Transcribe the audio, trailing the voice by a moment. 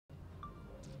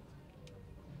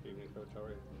Coach. How are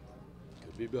you?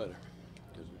 Could be better.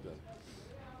 Could be better.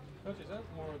 Coach, is that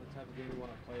more of the type of game you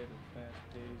want to play, the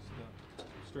fast-paced,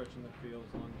 stretching the field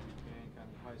as long as you can, kind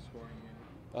of high-scoring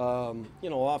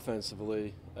game?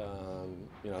 Offensively,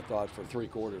 I thought for 3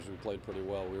 quarters we played pretty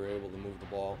well. We were able to move the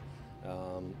ball,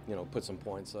 put some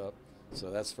points up. So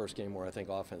that's the first game where I think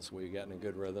offensively we got in a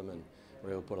good rhythm and we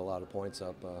were able to put a lot of points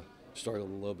up.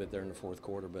 Struggled a little bit there in the fourth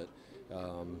quarter, but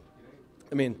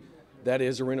that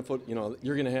is arena foot.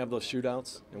 You're going to have those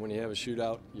shootouts, and when you have a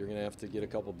shootout, you're going to have to get a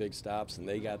couple big stops, and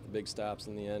they got the big stops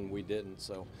in the end. We didn't,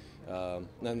 so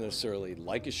not necessarily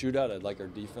like a shootout. I'd like our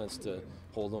defense to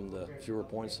hold them to fewer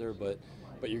points there, but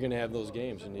you're going to have those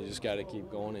games, and you just got to keep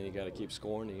going, and you got to keep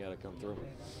scoring, and you got to come through.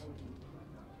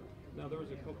 Now, there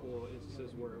was a couple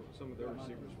instances where some of their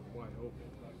receivers were wide open.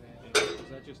 Was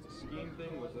that just a scheme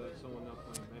thing? Was that someone not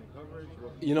playing man coverage?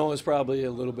 It's probably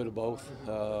a little bit of both.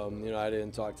 I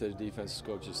didn't talk to the defensive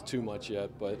coaches too much yet,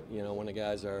 but, when the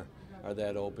guys are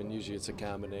that open, usually it's a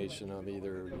combination of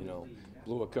either,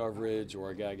 blew a coverage or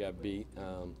a guy got beat.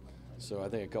 So I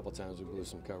think a couple times we blew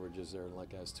some coverages there and let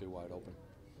guys too wide open.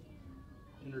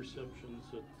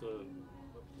 Interceptions at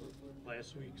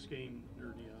last week's game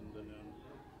near the end and then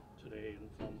today and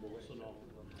fumbles and all.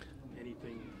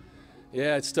 Anything?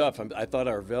 Yeah, it's tough. I thought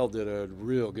Arvell did a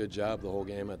real good job the whole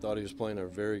game. I thought he was playing a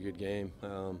very good game.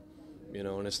 And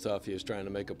it's tough. He was trying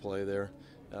to make a play there.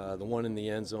 The one in the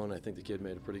end zone, I think the kid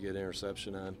made a pretty good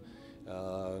interception on.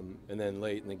 And then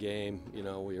late in the game,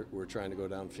 we were trying to go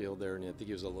downfield there, and I think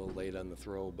he was a little late on the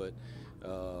throw. But,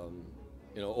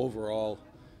 overall,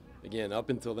 again, up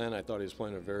until then, I thought he was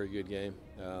playing a very good game.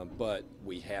 But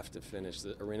we have to finish.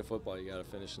 The arena football, you got to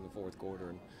finish in the fourth quarter.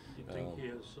 And, do you think he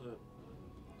has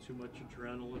too much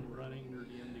adrenaline running near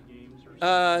the end of games or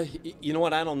something? You know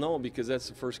what? I don't know, because that's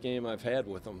the first game I've had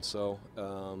with him. So,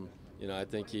 I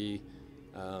think he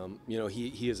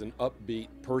is an upbeat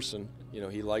person.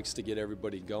 He likes to get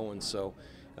everybody going. So,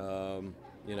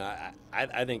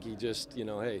 I think he just,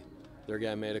 hey, their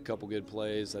guy made a couple good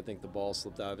plays. I think the ball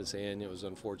slipped out of his hand. It was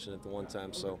unfortunate the one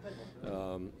time. So,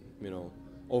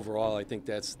 overall, I think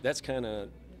that's kind of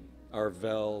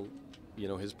Arvell,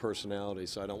 his personality.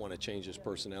 So I don't want to change his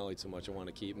personality too much. I want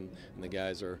to keep him, and the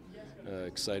guys are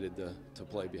excited to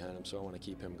play behind him. So I want to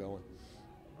keep him going.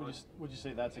 Would you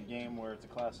say that's a game where it's a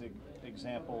classic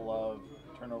example of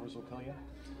turnovers will kill you?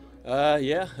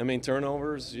 Yeah,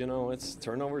 turnovers,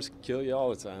 turnovers kill you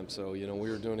all the time. So, we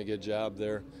were doing a good job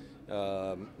there.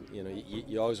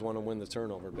 You always want to win the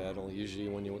turnover battle. Usually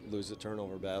when you lose the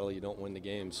turnover battle, you don't win the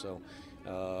game. So,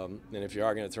 and if you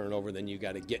are going to turn it over, then you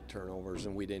got to get turnovers,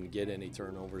 and we didn't get any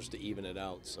turnovers to even it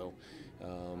out. So,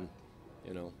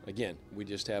 again, we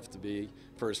just have to be,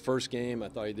 for his first game, I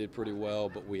thought he did pretty well,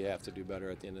 but we have to do better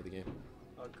at the end of the game.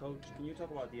 Coach, can you talk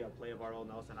about the play of Arvell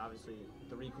Nelson? Obviously,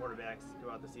 3 quarterbacks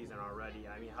throughout the season already.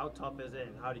 How tough is it,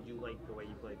 and how did you like the way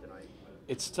you played tonight?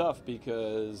 It's tough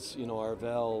because,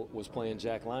 Arvell was playing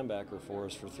jack linebacker for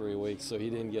us for 3 weeks, so he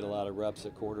didn't get a lot of reps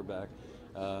at quarterback.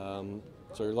 So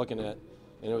you're looking at,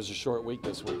 and it was a short week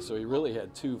this week, so he really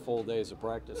had 2 full days of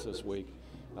practice this week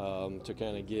to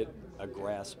kind of get a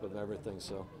grasp of everything.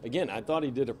 So, again, I thought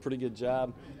he did a pretty good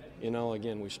job.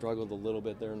 Again, we struggled a little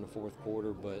bit there in the fourth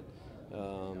quarter, but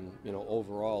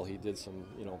overall he did some,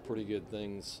 pretty good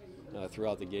things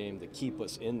throughout the game to keep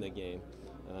us in the game.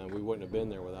 We wouldn't have been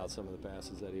there without some of the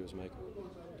passes that he was making.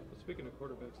 Speaking of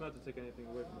quarterbacks, not to take anything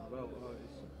away from Arvell,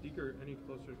 is Deeker any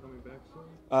closer to coming back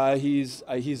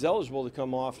soon? He's eligible to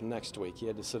come off next week. He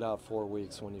had to sit out 4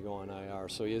 weeks when you go on IR,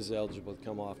 so he is eligible to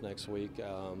come off next week.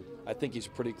 I think he's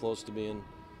pretty close to being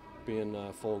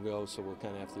full go, so we'll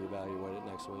kind of have to evaluate it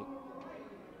next week.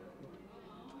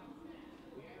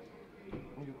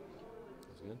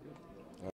 That's good.